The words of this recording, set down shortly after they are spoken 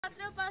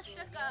মাত্র 5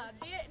 টাকা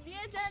দিয়ে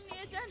নিয়ে যান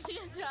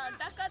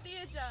টাকা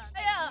দিয়ে যান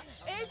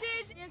এই যে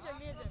নিয়ে যান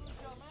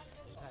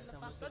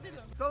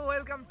So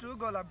welcome to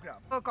Golap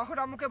Gram. কখন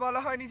আম্মুকে বলা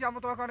হয়নি যে আম্মু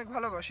তোমাকে অনেক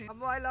ভালোবাসি।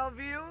 আম্মু I love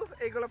you,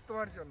 এই গোলাপ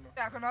তোমার জন্য।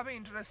 এখন হবে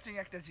ইন্টারেস্টিং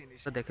একটা জিনিস।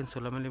 দেখেন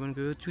সোলাইমান লিমন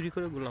কিভাবে চুরি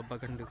করে গোলাপ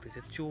বাগান ঢুকতেছে।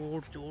 চোর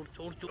চোর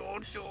চোর চোর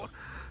চোর।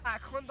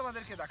 এখন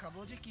তোমাদেরকে দেখাবো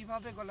যে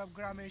কিভাবে গোলাপ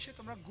গ্রামে এসে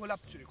তোমরা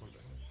গোলাপ চুরি করবে।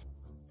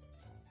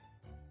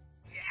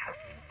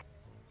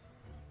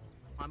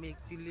 আমি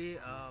অ্যাকচুয়ালি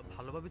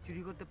ভালোভাবে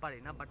চুরি করতে পারি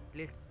না, but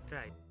let's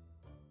try.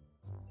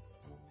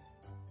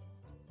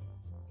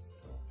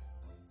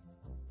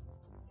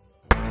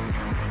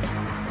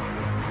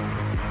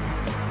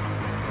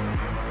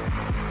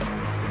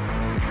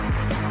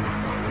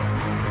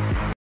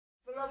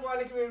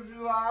 Assalamualaikum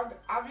everyone,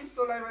 আমি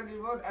Solyman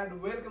Limon and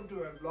welcome to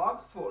my vlog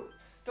 4.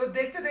 তো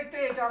দেখতে দেখতে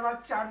এটা আমার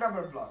 4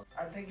 number blog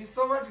and thank you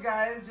so much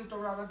guys যে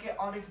তোমরা আমাকে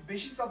অনেক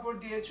বেশি সাপোর্ট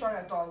দিয়েছো আর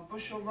এত অল্প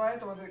সময়ে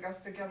তোমাদের কাছ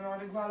থেকে আমি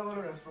অনেক ভালো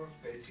ভালো রেসপন্স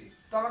পেয়েছি।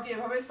 তো আমাকে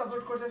এভাবেই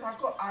সাপোর্ট করতে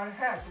থাকো। আর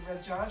হ্যাঁ, তোমরা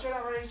যারা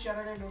আমার এই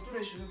চ্যানেলে নতুন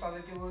এসেছো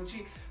তাদেরকে বলছি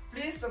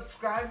please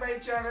subscribe my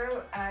channel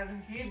and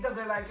hit the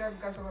bell icon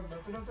কারণ আমার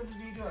নতুন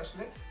ভিডিও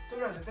আসলে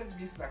তোমরা যাতে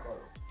মিস না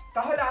করো।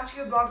 তাহলে আজকে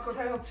ব্লগ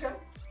কোথায় হচ্ছে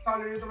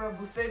অলরেডি তোমরা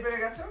বুঝতেই পেরে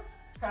গেছো।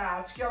 হ্যাঁ,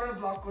 আজকে আমরা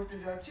ব্লগ করতে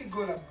যাচ্ছি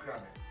গোলাপ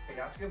গ্রামে।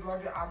 আজকে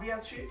ব্লগে আমি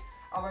আছি,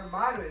 আমার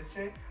মা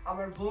রয়েছে,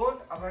 আমার বোন,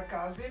 আমার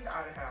কাজিন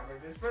আর হ্যাঁ আমার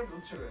বেস্ট ফ্রেন্ড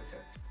উৎস রয়েছে।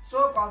 সো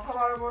কথা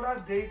বাড়াবো না,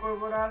 দেরি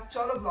করবো না,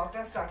 চলো ব্লগটা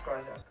স্টার্ট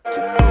করা যাক।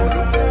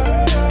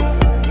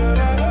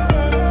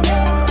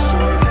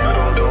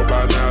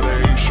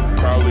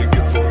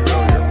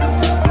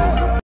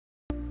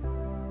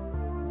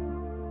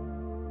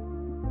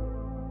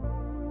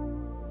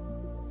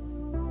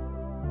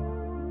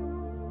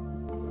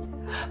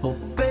 Oh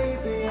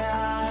baby,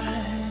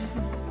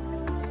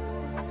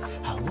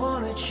 I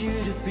wanted you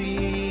to be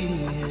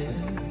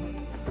here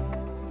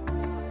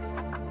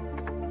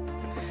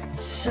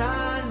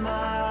inside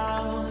my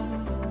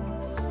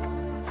arms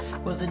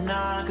where the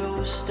night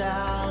goes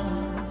down.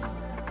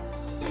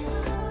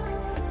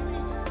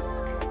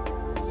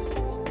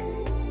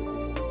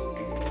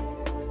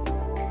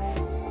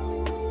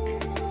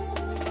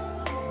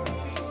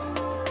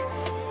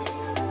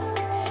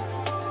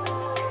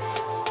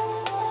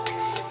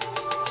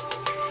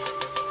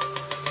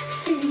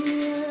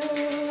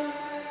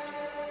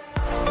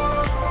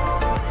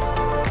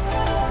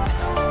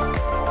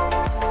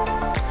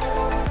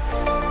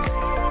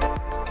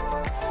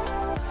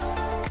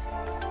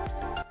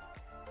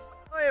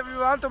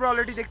 তোমরা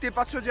অলরেডি দেখতে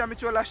পাচ্ছ যে আমি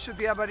চলে আসছি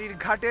দিয়াবাড়ির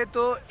ঘাটে।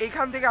 তো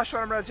এখান থেকে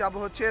আসলে আমরা যাব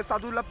হচ্ছে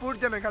সাদুল্লাপুর,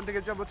 দেন এখান থেকে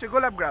যাব হচ্ছে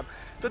গোলাপ গ্রাম।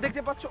 তো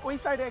দেখতে পাচ্ছ ওই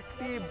সাইডে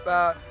একটি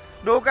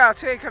নৌকা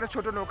আছে, এখানে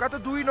ছোট নৌকা। তো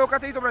দুই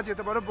নৌকাতেই তোমরা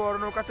যেতে পারো, বড়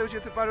নৌকাতেও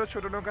যেতে পারো,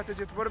 ছোট নৌকাতেও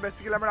যেতে পারো।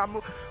 বেসিক্যালি আমার আম্মু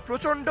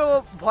প্রচন্ড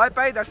ভয়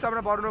পাই, দ্যাটস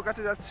আমরা বড়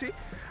নৌকাতে যাচ্ছি।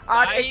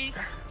 আর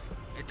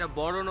এটা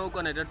বড় নৌকা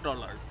না, এটা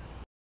trawler.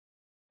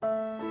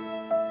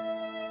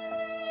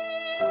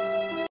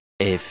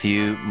 A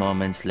few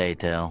moments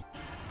later.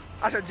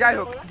 আচ্ছা যাই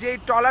হোক, যে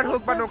ট্রলার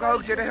হোক বা নৌকা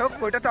হোক যেটাই হোক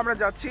ওইটাতে আমরা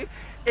যাচ্ছি।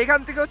 এখান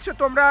থেকে হচ্ছে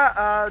তোমরা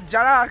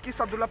যারা আর কি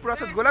সাদুল্লাপুর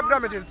অর্থাৎ গোলাপ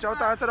গ্রামে যেতে চাও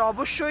তারা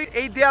অবশ্যই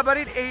এই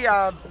দেয়াবাড়ির এই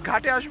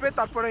ঘাটে আসবে,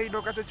 তারপরে এই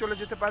নৌকাতে চলে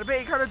যেতে পারবে।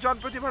 এখানে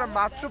জনপ্রতি ভাড়া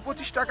মাত্র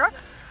 25 টাকা।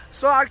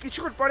 সো আর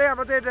কিছুক্ষণ পরে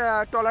আমাদের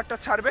ট্রলারটা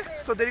ছাড়বে।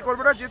 সো দেরি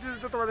করবো না, যেতে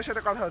যেতে তোমাদের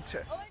সাথে কথা হচ্ছে।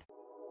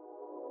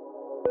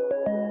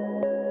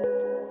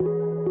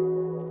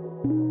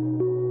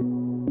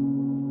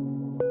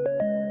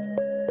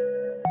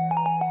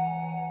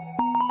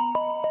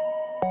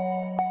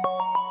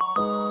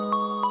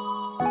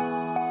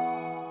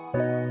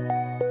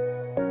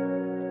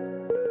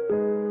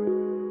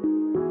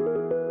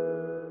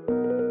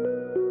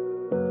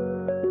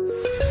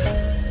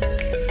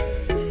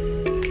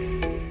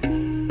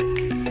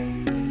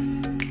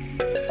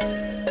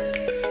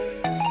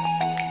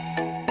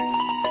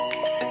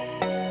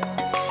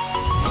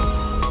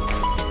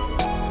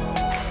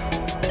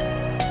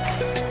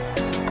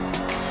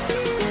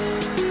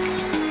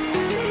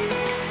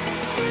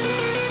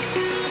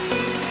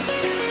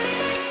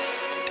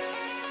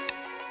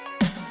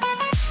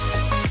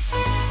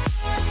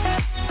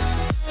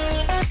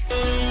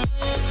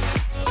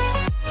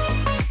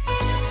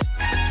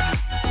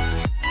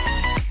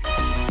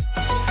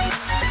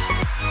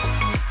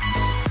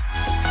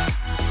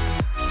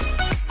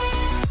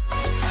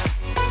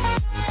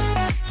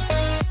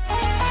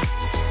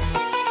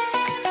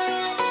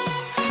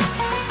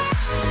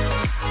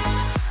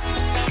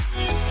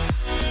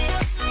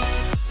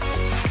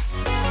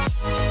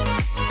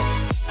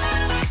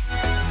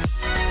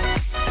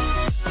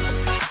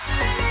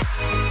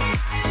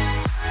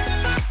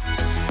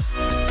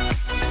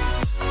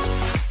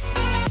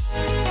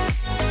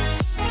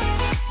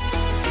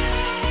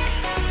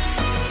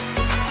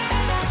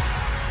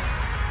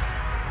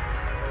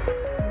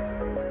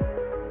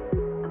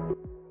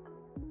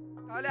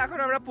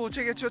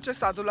 পৌঁছে গেছি হচ্ছে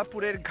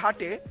সাদুল্লাপুরের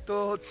ঘাটে। তো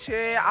হচ্ছে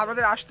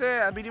আমাদের আসতে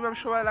মিনিমাম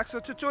সময় লাগছে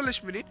হচ্ছে 40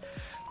 মিনিট।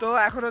 তো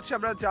এখন হচ্ছে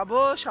আমরা যাব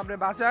সামনে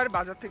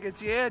বাজার থেকে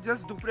যেয়ে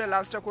জাস্ট দুপুরে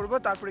লাঞ্চটা করব,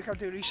 তারপর এখান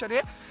থেকে রিক্সা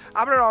নিয়ে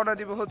আমরা রওনা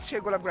দিব হচ্ছে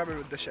গোলাপ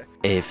গ্রামের উদ্দেশ্যে।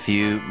 A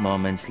few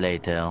moments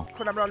later.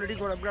 এখন আমরা অলরেডি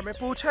গোলাপ গ্রামে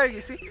পৌঁছায়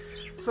গেছি।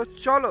 সো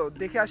চলো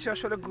দেখে আসি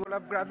আসলে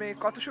গোলাপ গ্রামে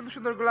কত সুন্দর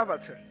সুন্দর গোলাপ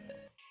আছে।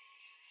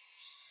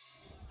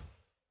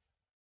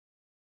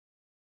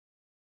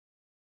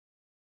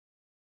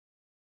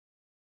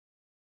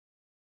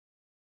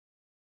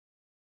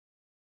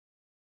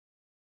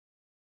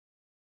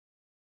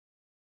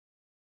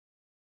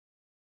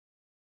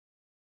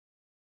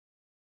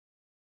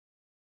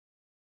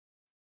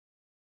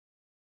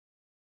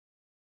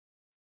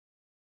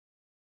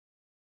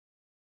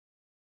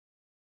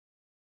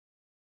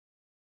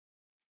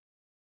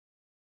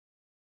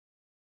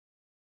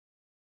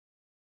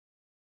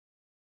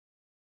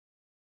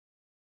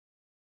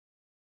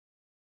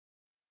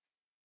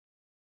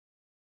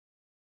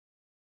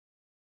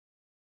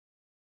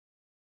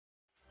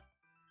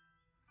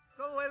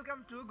 সো ওয়েলকাম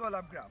টু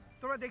গোলাপ গ্রাম।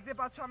 তোমরা দেখতে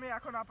পাচ্ছ আমি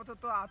এখন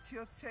আপাতত আছি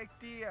হচ্ছে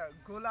একটি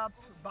গোলাপ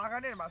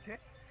বাগানের মাঝে।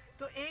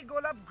 তো এই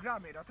গোলাপ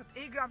গ্রামের অর্থাৎ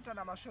এই গ্রামটার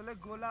নাম আসলে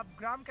গোলাপ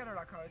গ্রাম কেন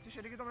রাখা হয়েছে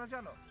সেটা কি তোমরা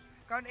জানো?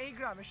 কারণ এই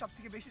গ্রামে সব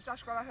থেকে বেশি চাষ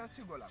করা হয়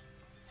হচ্ছে গোলাপ।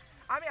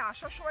 আমি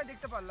আসার সময়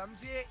দেখতে পারলাম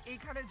যে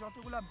এইখানে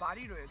যতগুলো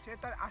বাড়ি রয়েছে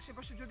তার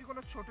আশেপাশে যদি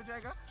কোনো ছোট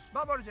জায়গা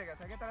বা বড় জায়গা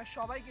থাকে তারা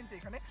সবাই কিন্তু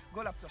এখানে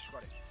গোলাপ চাষ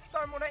করে। তো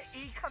আমার মনে হয়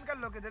এইখানকার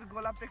লোকেদের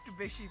গোলাপটা একটু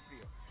বেশি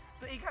প্রিয়।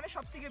 তো এইখানে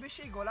সব থেকে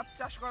বেশি গোলাপ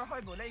চাষ করা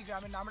হয় বলে এই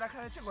গ্রামের নাম রাখা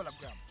হয়েছে গোলাপ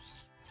গ্রাম।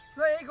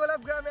 সো এই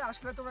গোলাপ গ্রামে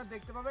আসলে তোমরা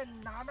দেখতে পাবে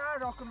নানা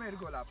রকমের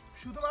গোলাপ,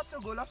 শুধুমাত্র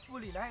গোলাপ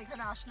ফুলই না,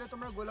 এখানে আসলে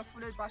তোমরা গোলাপ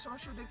ফুলের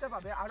পাশাপাশিও দেখতে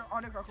পাবে আরো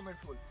অনেক রকমের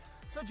ফুল।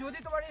 সো যদি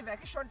তোমার এই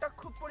ভ্যাকেশনটা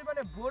খুব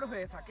পরিমাণে বোর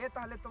হয়ে থাকে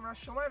তাহলে তোমরা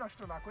সময় নষ্ট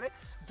না করে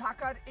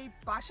ঢাকার এই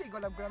পাশেই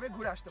গোলাপ গ্রামে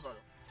ঘুরে আসতে পারো।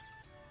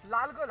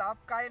 লাল গোলাপ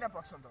কার না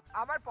পছন্দ?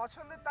 আমার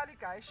পছন্দের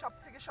তালিকায় সব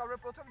থেকে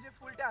সর্বপ্রথম যে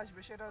ফুলটা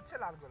আসবে সেটা হচ্ছে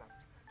লাল গোলাপ।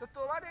 তো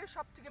তোমাদের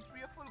সব থেকে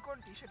প্রিয় ফুল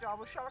কোনটি সেটা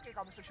অবশ্যই আমাকে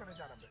কমেন্ট সেকশনে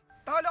জানাবে।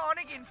 তাহলে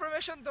অনেক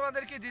ইনফরমেশন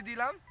তোমাদেরকে দিয়ে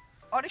দিলাম,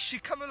 অনেক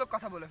শিক্ষামূলক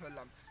কথা বলে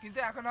ফেললাম, কিন্তু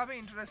এখন হবে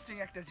ইন্টারেস্টিং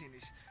একটা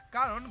জিনিস।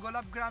 কারণ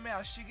গোলাপ গ্রামে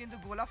আসছি কিন্তু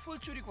গোলাপ ফুল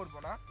চুরি করব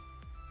না,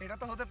 এটা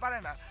তো হতে পারে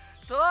না।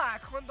 তো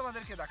এখন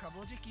তোমাদেরকে দেখাবো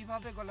যে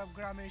কিভাবে গোলাপ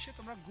গ্রামে এসে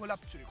তোমরা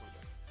গোলাপ চুরি করবে।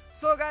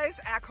 সো গাইস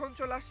এখন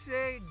চলে আসছে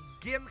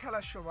গেম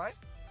খেলার সময়।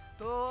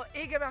 তো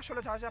এই গেমে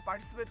আসলে যারা যারা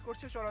পার্টিসিপেট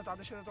করছে চলো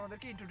তাদের সাথে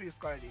তোমাদেরকে ইন্ট্রোডিউস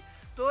করে দিই।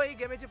 তো এই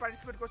গেমে যে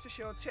পার্টিসিপেট করছে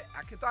সে হচ্ছে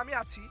একে তো আমি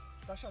আছি,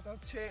 তার সাথে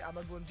হচ্ছে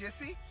আমার বোন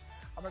জেসি,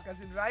 আমার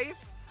কাজিন রাইফ,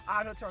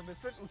 আর হচ্ছে আমার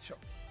বেস্ট ফ্রেন্ড উৎসব।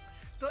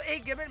 তো এই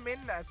গেমের মেন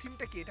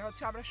থিমটা কি? এটা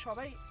হচ্ছে আমরা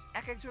সবাই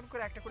এক একজন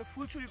করে একটা করে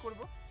ফুল চুরি করব।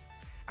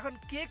 এখন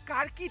কে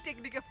কার কি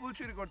টেকনিকে ফুল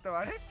চুরি করতে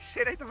পারে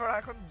সেটাই তোমরা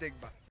এখন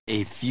দেখবা।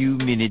 A few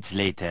minutes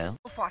later.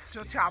 First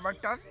হচ্ছে আমার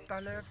টার্ন,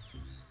 তাহলে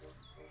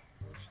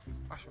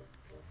আসো।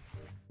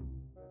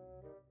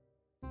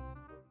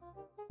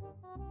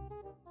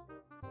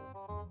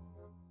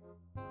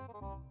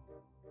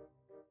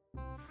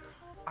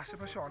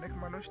 আশেপাশে অনেক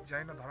মানুষ,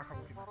 যায় না ধরা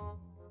খাবো কিনা।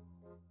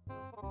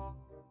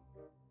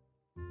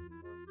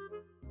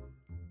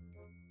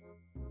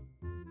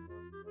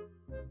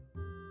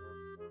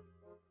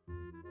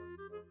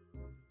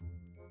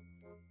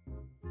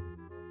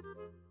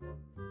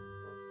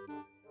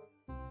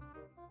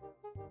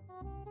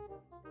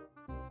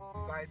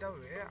 বাই দ্য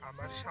ওয়ে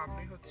আমার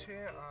সামনে হচ্ছে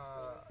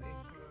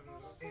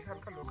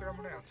এখানকার লোকেরা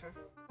মনে আছে।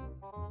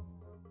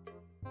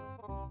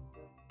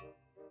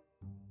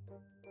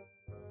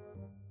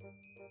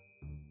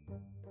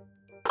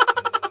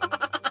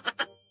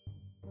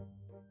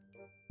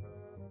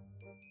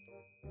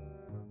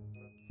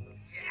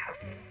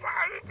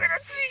 আমি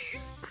পেরেছি।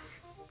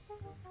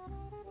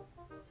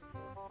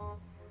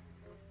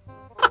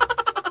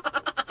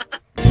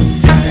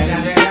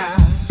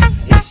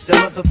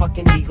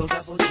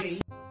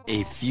 A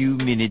few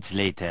minutes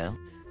later.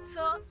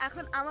 So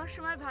এখন আমার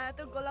সময় ভাইয়া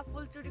তো গোলাপ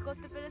ফুল চুরি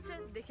করতে পেরেছে,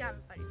 দেখি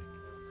আমি পারি।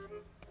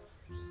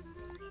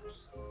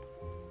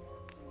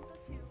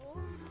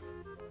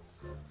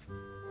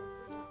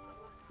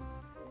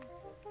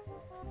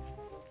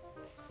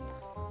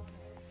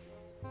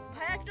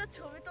 ভাইয়া একটা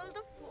ছবি তোল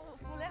তো,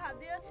 ফুলে হাত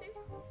দিয়ে আছি।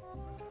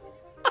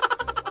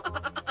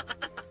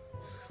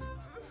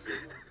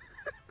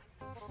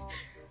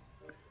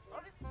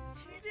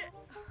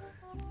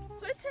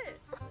 হয়েছে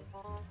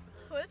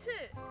হয়েছে।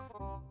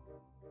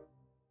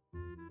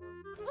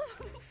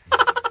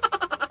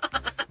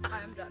 I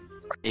am done.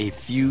 A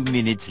few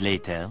minutes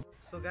later.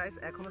 So guys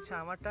এখন হচ্ছে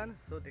আমার টার্ন,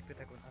 সো দেখতে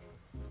থাকুন।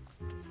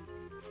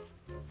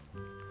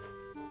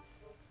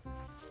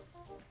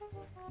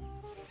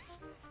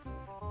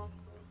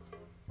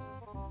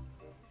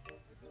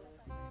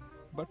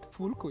 বাট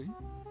ফুল কই?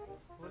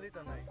 ফুলই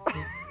তো নাই।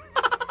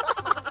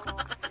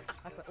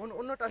 আচ্ছা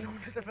অন্য টার্ন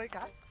উঠতে পারি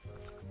কার?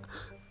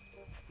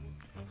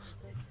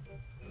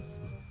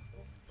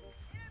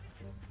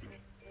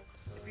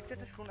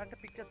 পিকচারটা শুন, একটা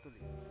পিকচার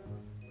তুলি।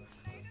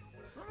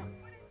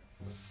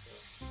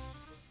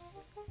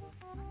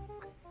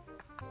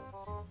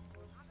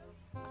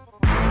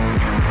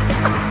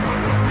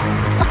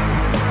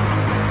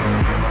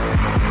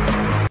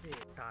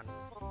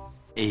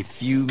 A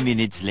few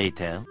minutes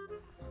later.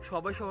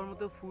 সবাই সবার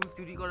মতো ফুল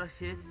চুরি করা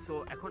শেষ। সো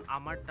এখন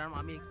আমার টার্ম।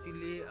 আমি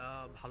অ্যাকচুয়ালি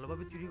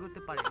ভালোভাবে চুরি করতে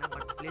পারি না,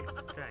 বাট লেটস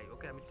ট্রাই।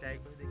 ওকে, আমি ট্রাই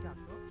করে দেখি।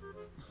 আসো,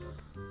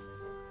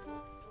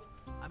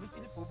 আমি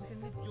অ্যাকচুয়ালি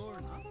প্রফেশনালি চোর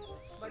না,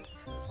 বাট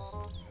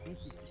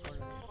দেখি কি করা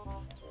যায়।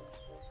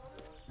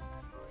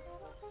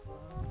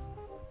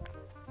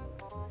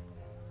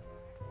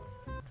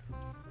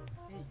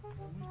 এই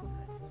ফুল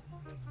কোথায়?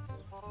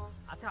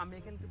 আচ্ছা, আমি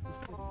এখান থেকে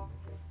বুঝতে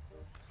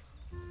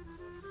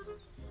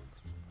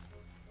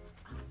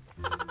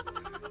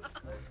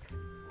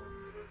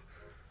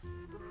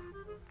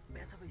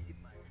ব্যথা পেয়েছি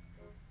পায়ে।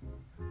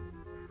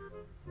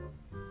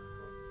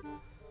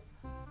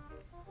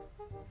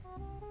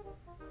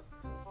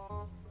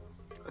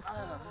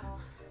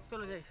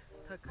 চলো যাই,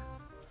 থাক।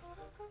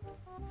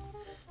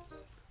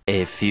 A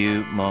few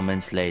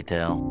moments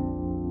later.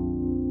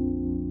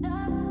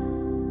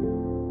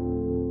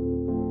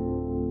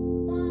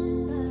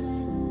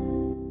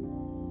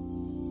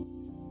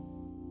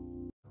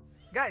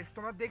 Guys,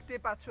 তোমরা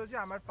দেখতেই পাচ্ছ যে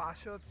আমার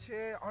পাশে হচ্ছে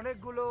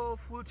অনেকগুলো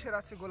ফুল ছেড়া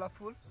আছে, গোলাপ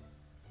ফুল।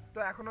 তো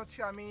এখন হচ্ছে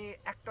আমি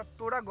একটা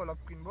তোড়া গোলাপ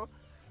কিনবো,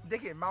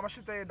 দেখি মামার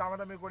সাথে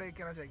দামাদামি করে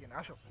কেনা যায় কিনা।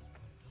 আসো।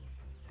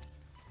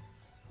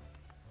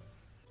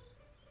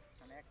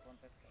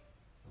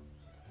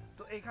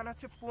 তো এইখানে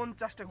হচ্ছে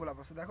 50টা গোলাপ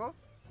আছে, দেখো।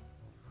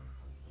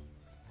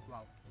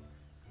 ওয়াও,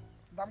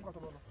 দাম কত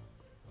বলো?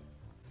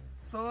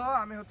 সো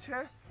আমি হচ্ছে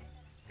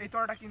এই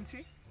তোড়াটা কিনছি।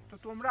 তো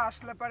তোমরা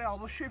আসলে পারে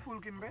অবশ্যই ফুল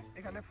কিনবে,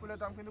 এখানে ফুলের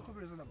দাম কিন্তু খুব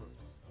reasonable.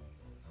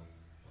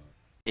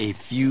 A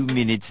few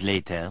minutes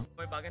later.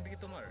 ওই বাগান থেকে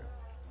তোমার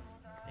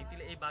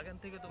অ্যাকচুয়ালি এই বাগান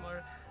থেকে তোমার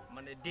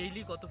মানে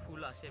ডেইলি কত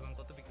ফুল আসে এবং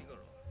কত বিক্রি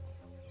করো?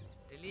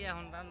 ডেইলি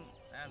এখন দাম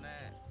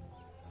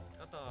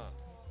কত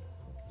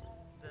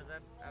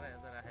 2000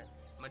 2500 আহে।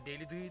 মানে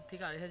ডেইলি 2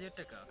 থেকে 2.5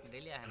 টাকা?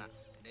 ডেইলি আহে না,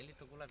 ডেইলি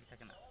তো গোলাপই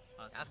থাকে না।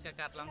 আজকে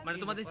কাটলাম। মানে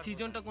তোমাদের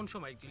সিজনটা কোন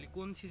সময় অ্যাকচুয়ালি?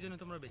 কোন সিজনে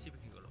তোমরা বেশি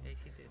বিক্রি করো? এই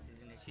শীতের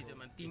সিজনে। শীতে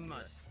মানে 3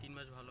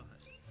 মাস ভালো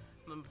হয়।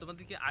 মানে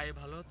তোমাদের কি আয়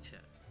ভালো হচ্ছে?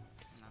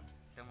 না,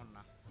 তেমন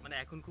না। মানে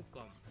এখন খুব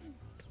কম।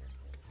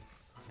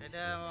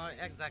 এটা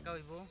এক জায়গা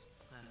হইব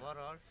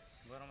বড়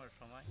গরমের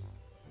সময়,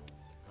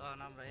 তখন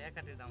আমরা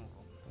একাটির দাম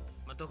কম,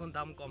 মানে তখন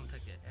দাম কম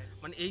থাকে।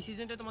 মানে এই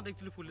সিজনটা তোমাদের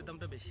অ্যাকচুয়ালি ফুলের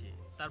দামটা বেশি,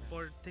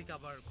 তারপর থেকে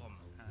আবার কম।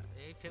 হ্যাঁ,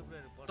 এই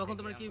ফেব্রুয়ারির পর। তখন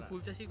তোমরা কি ফুল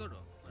চাষই করো?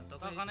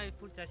 তখন এই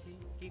ফুল চাষি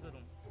কি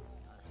করুম,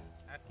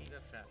 আর কি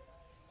ব্যবসা,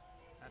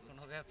 আর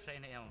কোনো ব্যবসাই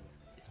নেই এমন।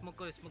 স্মোক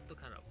করে, স্মোক তো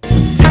খারাপ।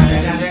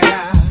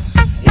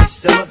 It's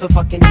the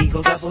motherfucking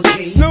Eagle Double G.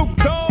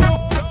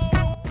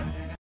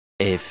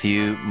 A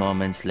few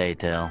moments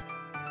later.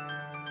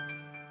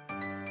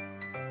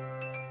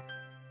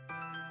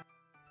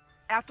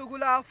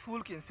 এতগুলা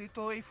ফুল কিনছি,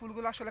 তো এই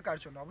ফুলগুলো আসলে কার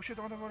জন্য? অবশ্যই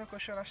তোমাদের মনে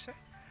কোয়েশ্চেন আসছে।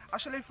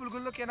 আসলে এই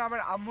ফুলগুলো কেনা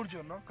আমার আম্মুর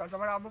জন্য, কাজ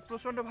আমার আম্মু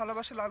প্রচণ্ড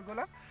ভালোবাসে লাল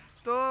গোলাপ।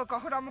 তো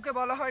কখন আম্মুকে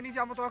বলা হয়নি যে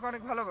আম্মু তোমাকে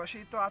অনেক ভালোবাসি,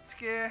 তো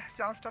আজকে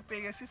চান্সটা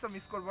পেয়ে গেছি, সো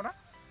মিস করবো না।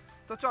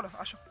 তো চলো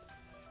আসো।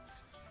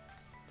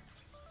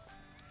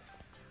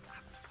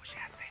 বসে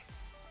আছে।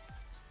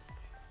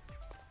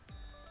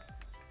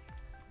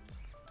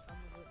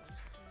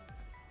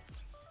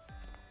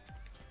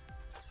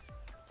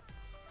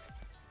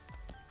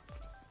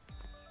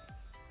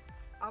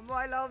 আম্মু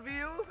আই লাভ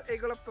ইউ, এই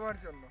গোলাপ তোমার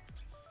জন্য।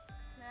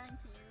 থ্যাংক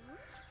ইউ,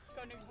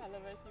 অনেক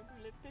ভালোবাসি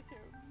ফুলের থেকে।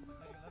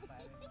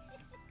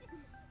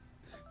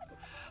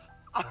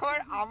 আমার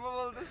আম্মু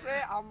বলতেছে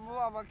আম্মু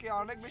আমাকে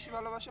অনেক বেশি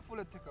ভালোবাসে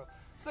ফুলের থেকে।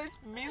 So it's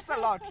means a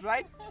lot,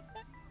 right?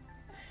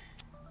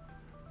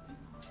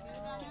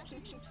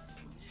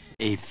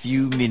 A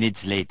few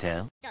minutes later.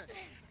 চল,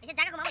 এই যে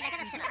জায়গা ঘুমাবো দেখা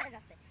যাচ্ছে না।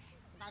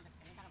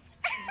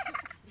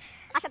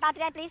 আচ্ছা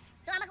তাড়াতাড়ি আয় প্লিজ।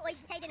 তো আমাকে ওই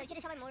সাইডে নই,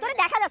 সেটা সবাই মোড়। তোরে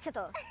দেখা যাচ্ছে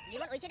তো।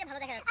 লিমন ওই সাইডে ভালো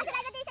দেখা যাচ্ছে। আচ্ছা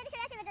জায়গা দিয়ে এই সাইডে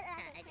সরে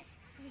আসে। এই যে।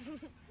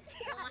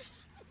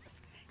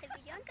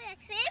 ভিডিও অন করে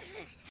রাখছে।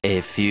 A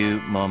few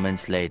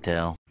moments later.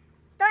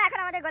 তো এখন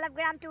আমাদের গোলাপ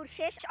গ্রাম ট্যুর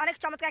শেষ। অনেক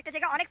চমৎকার একটা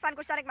জায়গা, অনেক ফান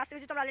করছে, অনেক মাস্তি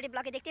করছে। তোমরা অলরেডি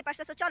ব্লগে দেখতেই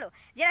পারছো। তো চলো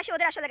যে আসে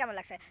ওদের আসলে কেমন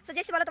লাগছে। সো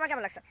জেসি বলো তোমার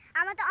কেমন লাগছে?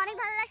 আমার তো অনেক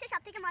ভালো লাগছে।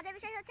 সবথেকে মজার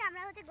বিষয় হচ্ছে আমরা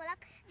হচ্ছে গোলাপ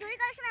চুরি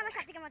করার সময় আমার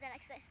সবথেকে মজা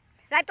লাগছে।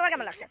 রাইট, তোমার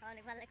কেমন লাগছে?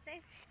 অনেক ভালো লাগছে।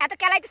 এত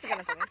কেলাইতেছো কেন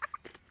তুমি?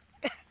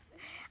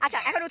 আচ্ছা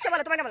এখন উৎসব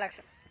বলো তোমার কেমন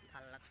লাগছে?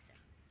 ভালো লাগছে।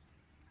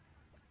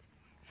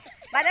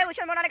 বাইরে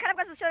উৎসব মনে অনেক খারাপ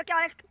কাজ, উৎসবকে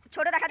অনেক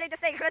ছোট দেখা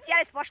যাইতেছে, এখানে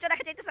চেয়ার স্পষ্ট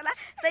দেখা যাইতেছে না,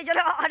 সেই জন্য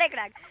অনেক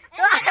রাগ।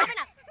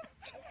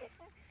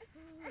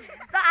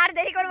 তো আর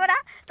দেরি করবো না,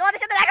 তোমাদের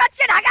সাথে দেখা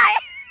হচ্ছে ঢাকায়।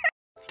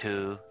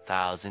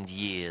 2000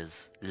 years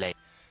later.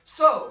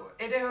 সো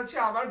এটাই হচ্ছে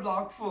আমার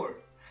ব্লগ 4।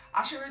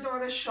 আশা করি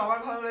তোমাদের সবার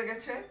ভালো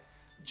লেগেছে।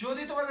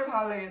 যদি তোমাদের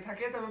ভালো লেগে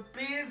থাকে তবে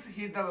please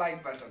hit the like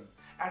button,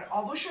 আর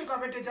অবশ্যই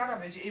কমেন্টে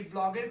জানাবে যে এই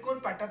ব্লগের কোন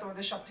পার্টটা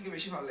তোমাদের সবথেকে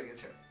বেশি ভালো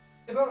লেগেছে।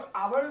 এবং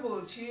আবার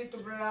বলছি,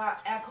 তোমরা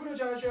এখনো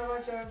যারা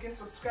আমার চ্যানেলকে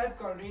সাবস্ক্রাইব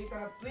করনি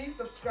তারা please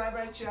subscribe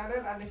my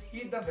channel and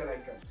hit the bell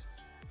icon.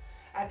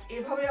 আর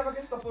এভাবে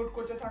আমাকে সাপোর্ট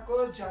করতে থাকো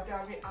যাতে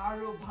আমি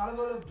আরো ভালো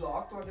ভালো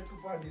ব্লগ তোমাদেরকে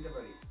উপহার দিতে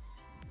পারি।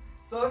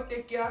 So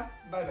take care,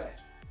 bye bye.